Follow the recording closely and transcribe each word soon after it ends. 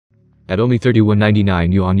At only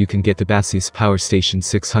 31.99 yuan you can get the Baseus Power Station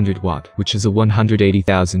 600 watt, which is a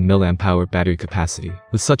 180,000 mAh battery capacity.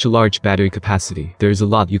 With such a large battery capacity, there is a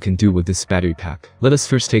lot you can do with this battery pack. Let us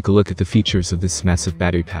first take a look at the features of this massive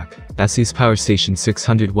battery pack. Baseus Power Station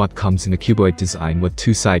 600 watt comes in a cuboid design with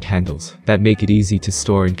two side handles that make it easy to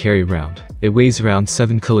store and carry around. It weighs around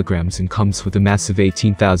 7 kilograms and comes with a massive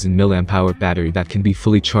 18,000 mAh battery that can be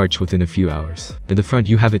fully charged within a few hours. In the front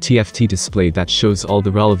you have a TFT display that shows all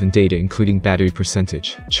the relevant data including battery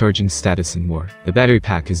percentage, charging status and more. The battery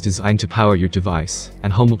pack is designed to power your device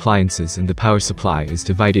and home appliances, and the power supply is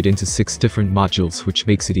divided into 6 different modules, which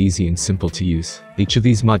makes it easy and simple to use. Each of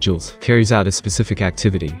these modules carries out a specific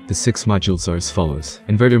activity. The 6 modules are as follows: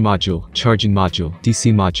 inverter module, charging module,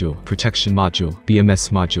 DC module, protection module, BMS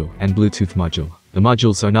module, and Bluetooth module. The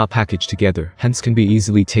modules are not packaged together, hence can be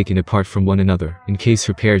easily taken apart from one another, in case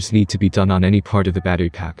repairs need to be done on any part of the battery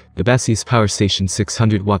pack. The Baseus Power Station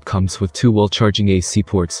 600 watt comes with 2 wall charging AC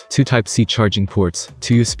ports, 2 Type-C charging ports,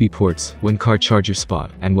 2 USB ports, 1 car charger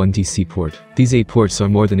spot, and 1 DC port. These 8 ports are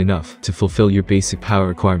more than enough to fulfill your basic power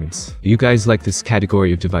requirements. Do you guys like this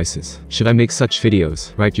category of devices? Should I make such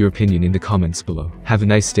videos? Write your opinion in the comments below. Have a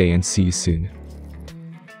nice day and see you soon.